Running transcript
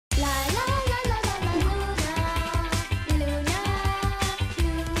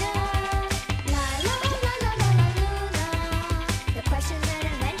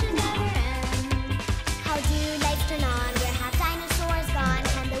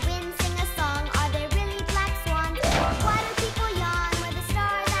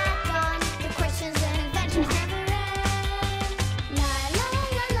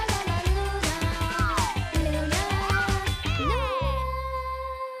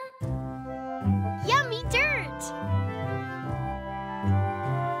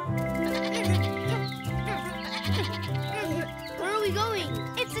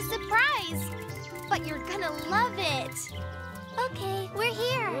you're gonna love it. Okay, we're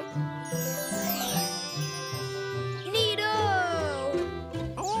here. Neato!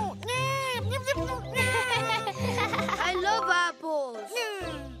 Oh, I love apples.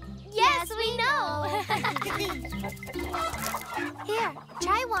 Yes, we know. Here,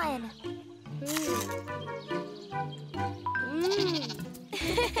 try one.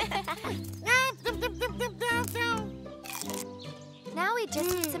 Now we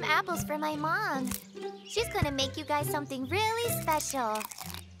just need some apples for my mom. She's gonna make you guys something really special.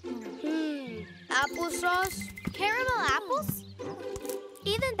 Applesauce? Caramel apples?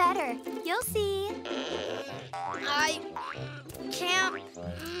 Even better. You'll see. I can't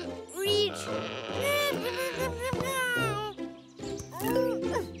reach.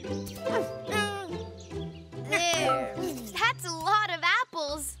 There. That's a lot of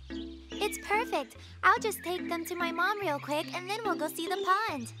apples. It's perfect. I'll just take them to my mom real quick, and then we'll go see the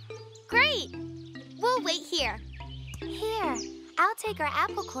pond. Great. We'll wait here. Here, I'll take our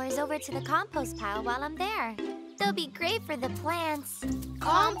apple cores over to the compost pile while I'm there. They'll be great for the plants.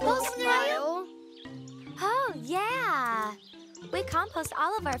 Compost pile? Oh, yeah. We compost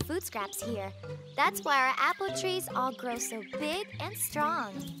all of our food scraps here. That's why our apple trees all grow so big and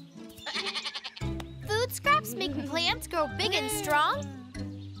strong. Food scraps make plants grow big and strong?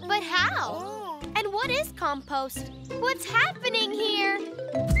 But how? And what is compost? What's happening here?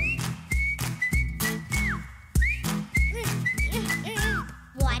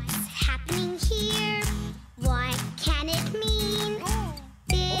 What's happening here? What can it mean?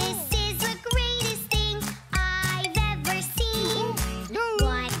 This is the greatest thing I've ever seen.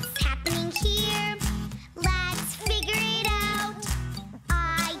 What's happening here? Let's figure it out.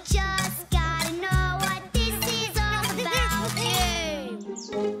 I just gotta know what this is all about.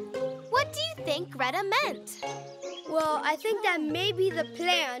 What do you think Greta meant? Well, I think that maybe the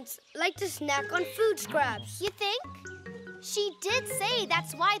plants like to snack on food scraps. You think? She did say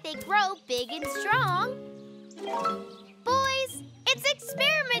that's why they grow big and strong. Boys, it's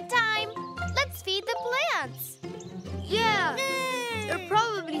experiment time. Let's feed the plants. Yeah, they're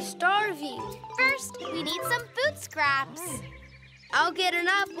probably starving. First, we need some food scraps. I'll get an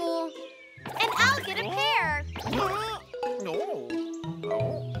apple. And I'll get a pear. no.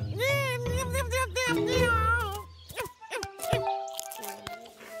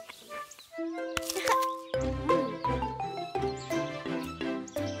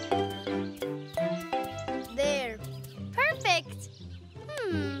 There. Perfect.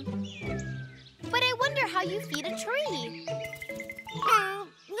 But I wonder how you feed a tree.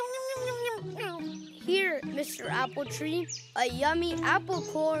 Here, Mr. Apple Tree, a yummy apple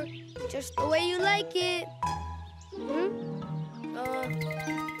core, just the way you like it.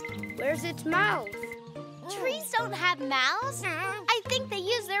 Where's its mouth? Trees don't have mouths. I think they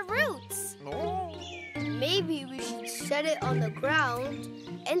use their roots. Maybe we should set it on the ground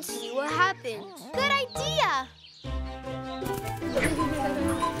and see what happens. Good idea.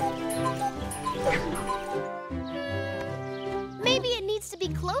 Maybe it needs to be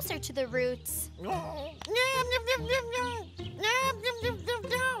closer to the roots.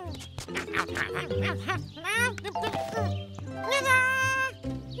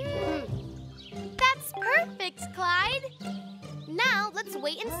 That's perfect, Clyde. Now let's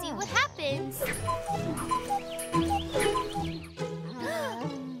wait and see what happens.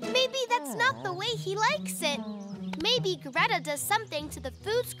 Maybe that's not the way he likes it. Maybe Greta does something to the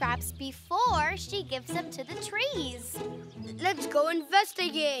food scraps before she gives them to the trees. Let's go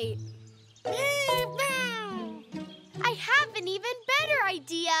investigate. I have an even better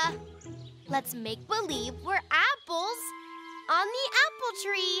idea. Let's make believe we're apples on the apple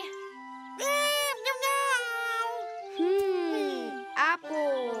tree.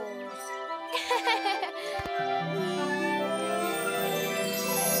 Apples.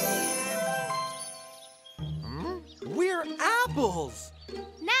 We're apples!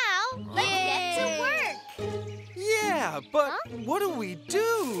 Now, let's get to work. Yeah, but what do we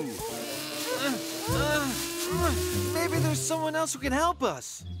do? Maybe there's someone else who can help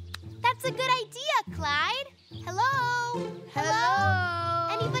us. That's a good idea, Clyde. Hello? Hello?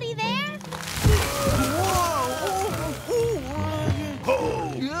 Anybody there? Oh,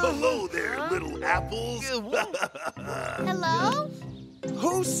 hello there, little apples. Hello?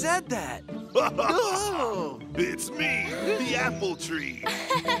 Who said that? Oh. It's me, the apple tree.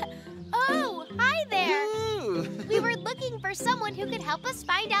 Oh, hi there. We were looking for someone who could help us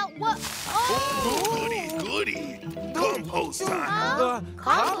find out what... Oh, goody. Compost time.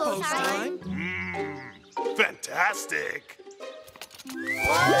 Compost time? Fantastic.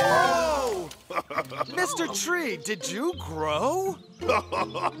 Whoa! Mr. Tree, did you grow? No.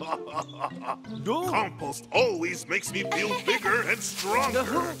 Compost always makes me feel bigger and stronger.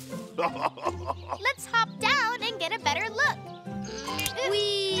 Let's hop down and get a better look.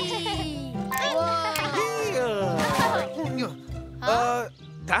 Whee! Whoa!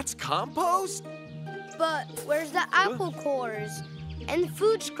 That's compost? But where's the apple cores and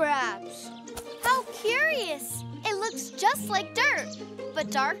food scraps? How curious! It looks just like dirt, but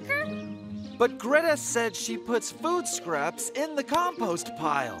darker? But Greta said she puts food scraps in the compost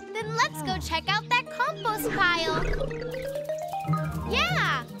pile. Then let's go check out that compost pile.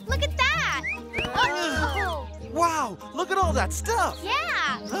 Yeah, look at that. Oh, Wow, look at all that stuff.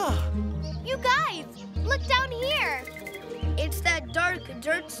 yeah. You guys, look down here. It's that dark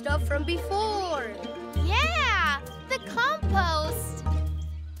dirt stuff from before. Yeah, the compost.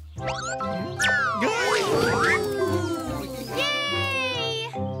 Yay!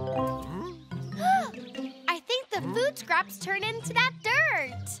 I think the food scraps turn into that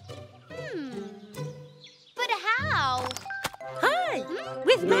dirt. But how? Hi,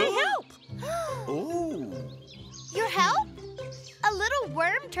 with my help. Oh. Your help? A little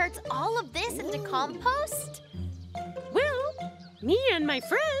worm turns all of this into compost? Well, me and my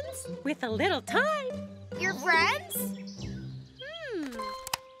friends, with a little time. Your friends?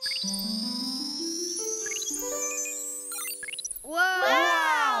 Whoa!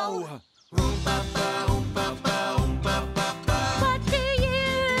 Wow! What do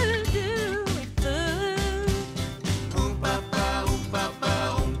you do with food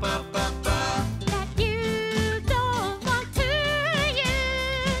that you don't want to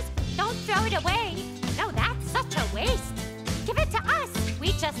use? Don't throw it away. No, that's such a waste. Give it to us.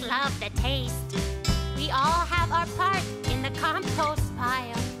 We just love the taste. We all have our part in the compost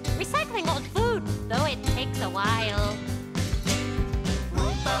pile. Recycling old food, though it takes a while.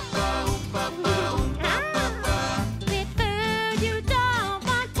 With food you don't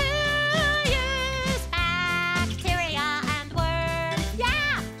want to use, bacteria and worms,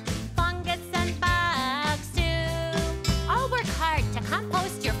 yeah, fungus and bugs too. All work hard to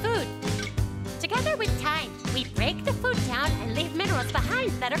compost your food. Together with time, we break the food down and leave minerals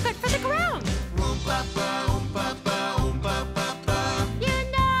behind that are good for the ground. You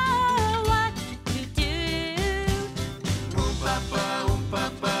know what to do.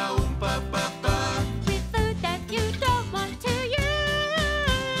 With food that you don't want to use.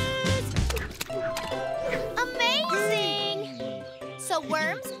 Amazing! So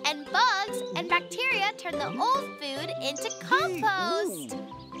worms and bugs and bacteria turn the old food into compost.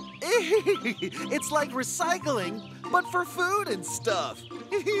 It's like recycling, but for food and stuff.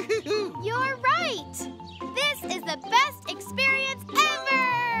 You're right! This is the best experience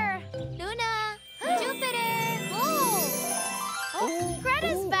ever! Luna, Jupiter. Oh,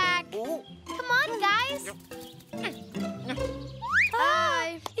 Greta's back! Come on, guys!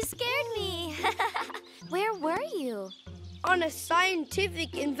 Hi. You scared me. Where were you? On a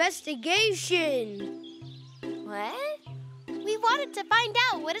scientific investigation. What? We wanted to find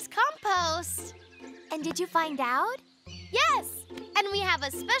out what is compost. And did you find out? Yes, and we have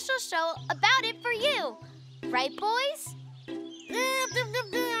a special show about it for you. Right, boys?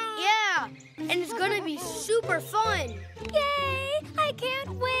 Yeah, and it's gonna be super fun. Yay! I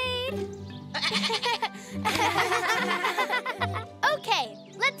can't wait. Okay,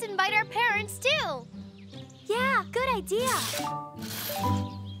 let's invite our parents too. Yeah, good idea.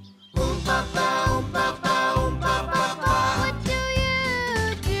 What do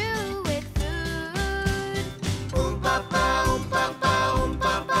you do with food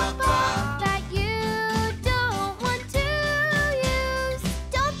that you don't want to use?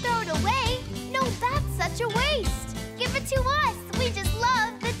 Don't throw it away. No, that's such a waste. Give it to us. We just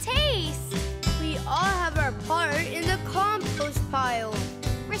love the taste. We all have our part in the compost pile.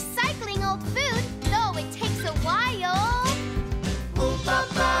 Recycling old food, though it takes a while.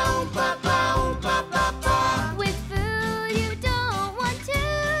 With food you don't want to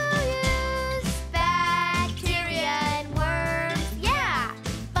use, bacteria and worms, yeah,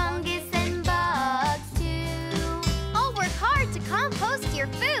 fungus and bugs too. All work hard to compost your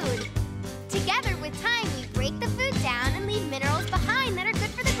food. Together with time, we break the food down and leave minerals behind that are good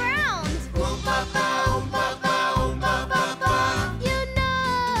for the ground. You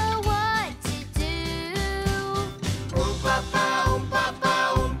know what to do.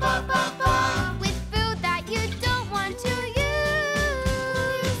 With food that you don't want to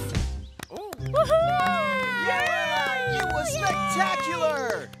use. Yeah! You were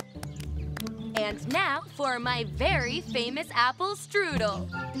spectacular! And now for my very famous apple strudel.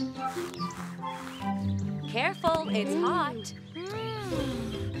 Careful, it's hot.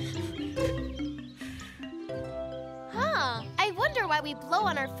 Huh. I wonder why we blow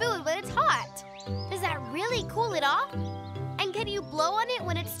on our food when it's hot. Does that really cool it off? And can you blow on it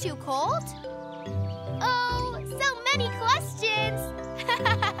when it's too cold? Oh, so many questions!